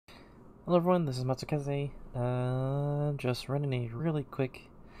Hello everyone, this is Matsukaze. Just running a really quick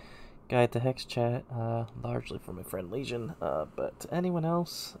guide to Hexchat, largely for my friend Legion, but to anyone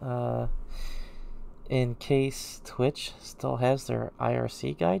else, in case Twitch still has their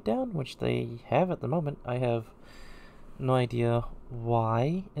IRC guide down, which they have at the moment, I have no idea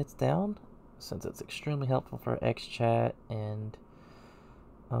why it's down, since it's extremely helpful for Hexchat and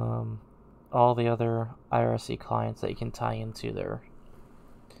all the other IRC clients that you can tie into their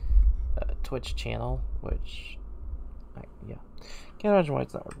Twitch channel, which, yeah, can't imagine why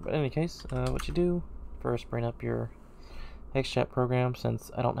it's not working. But in any case, what you do, first bring up your Hexchat program.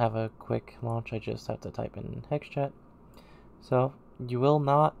 Since I don't have a quick launch, I just have to type in Hexchat. So you will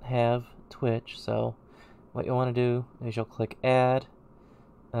not have Twitch, so what you'll want to do is you'll click Add.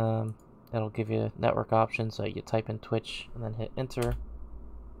 That'll give you a network option, so you type in Twitch and then hit Enter.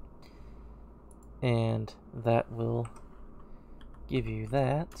 And that will give you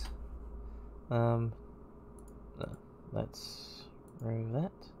that. Let's remove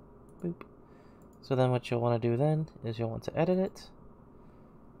that. Boop. So then what you'll want to do then is you'll want to edit it.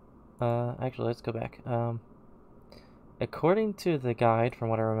 Actually, let's go back. According to the guide, from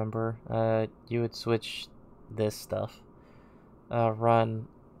what I remember, you would switch this stuff. Run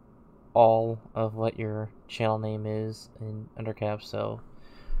all of what your channel name is in undercaps. So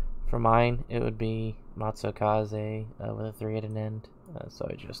for mine, it would be Matsukaze with a 3 at an end. So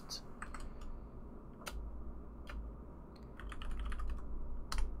I just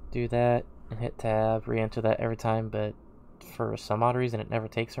do that and hit tab, re-enter that every time, but for some odd reason it never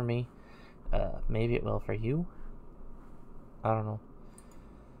takes for me. Maybe it will for you. I don't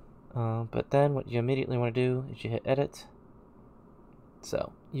know. But then what you immediately want to do is you hit edit.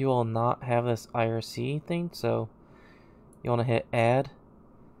 So you will not have this IRC thing, so you want to hit add,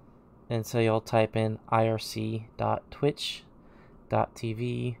 and so you'll type in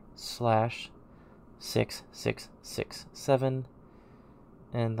irc.twitch.tv/6667,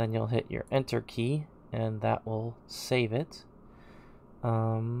 and then you'll hit your enter key, and that will save it. If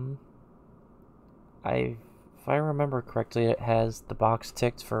I remember correctly, it has the box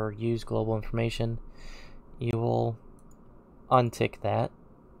ticked for use global information. You will untick that,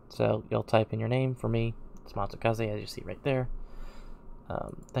 so you'll type in your name. For me, it's Matsukaze, as you see right there.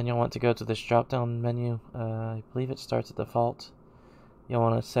 Then you'll want to go to this drop-down menu. I believe it starts at default. You'll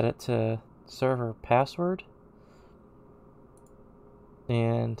want to set it to server password,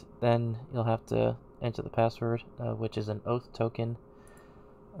 and then you'll have to enter the password, which is an oath token.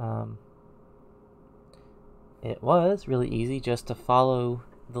 It was really easy just to follow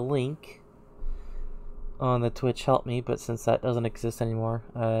the link on the Twitch Help Me, but since that doesn't exist anymore,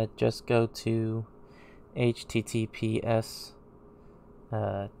 just go to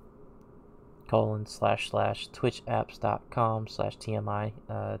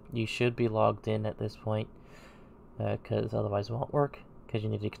https://twitchapps.com/tmi. You should be logged in at this point, because otherwise it won't work, because you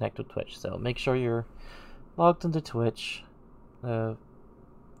need to connect with Twitch. So make sure you're logged into Twitch kind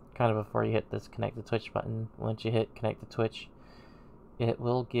of before you hit this connect to Twitch button. Once you hit connect to Twitch, it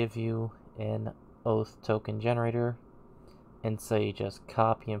will give you an oath token generator, and so you just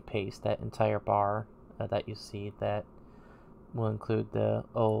copy and paste that entire bar that you see. That will include the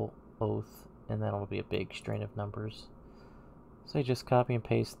oath, and then it'll be a big string of numbers. So you just copy and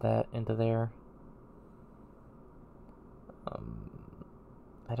paste that into there.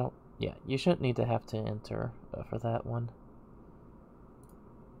 You shouldn't need to have to enter for that one.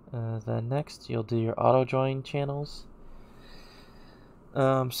 Then next, you'll do your auto join channels.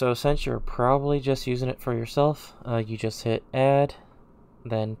 So since you're probably just using it for yourself, you just hit add,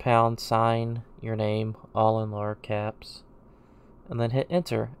 then #, your name, all in lower caps, and then hit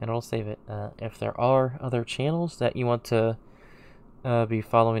enter, and it'll save it. If there are other channels that you want to be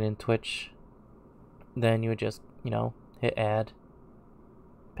following in Twitch, then you would just, hit add,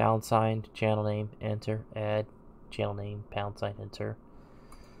 #, channel name, enter, add, channel name, #, enter.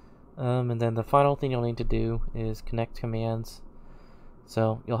 And then the final thing you'll need to do is connect commands.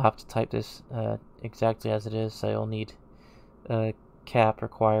 So you'll have to type this exactly as it is. So you'll need cap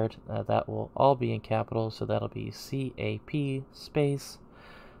required. That will all be in capitals. So that'll be CAP space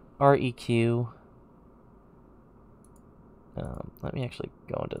REQ. Let me actually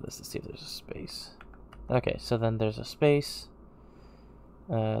go into this to see if there's a space. Okay, so then there's a space,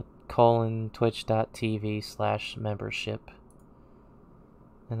 :twitch.tv/membership.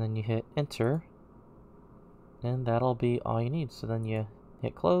 And then you hit enter, and that'll be all you need. So then you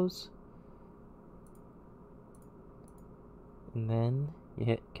hit close, and then you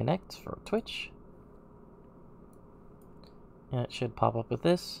hit connect for Twitch, and it should pop up with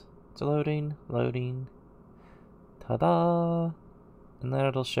this. It's loading, ta-da, and then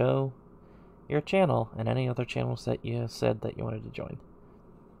it'll show your channel and any other channels that you said that you wanted to join.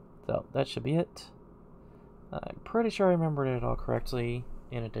 So that should be it. I'm pretty sure I remembered it all correctly,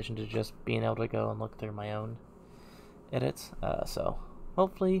 in addition to just being able to go and look through my own edits. So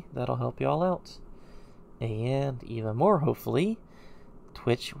hopefully that'll help you all out. And even more hopefully,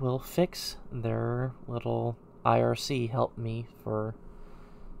 Twitch will fix their little IRC help me for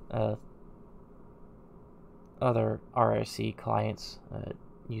other RIC clients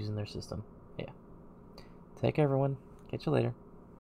using their system. Yeah. Take care, everyone. Catch you later.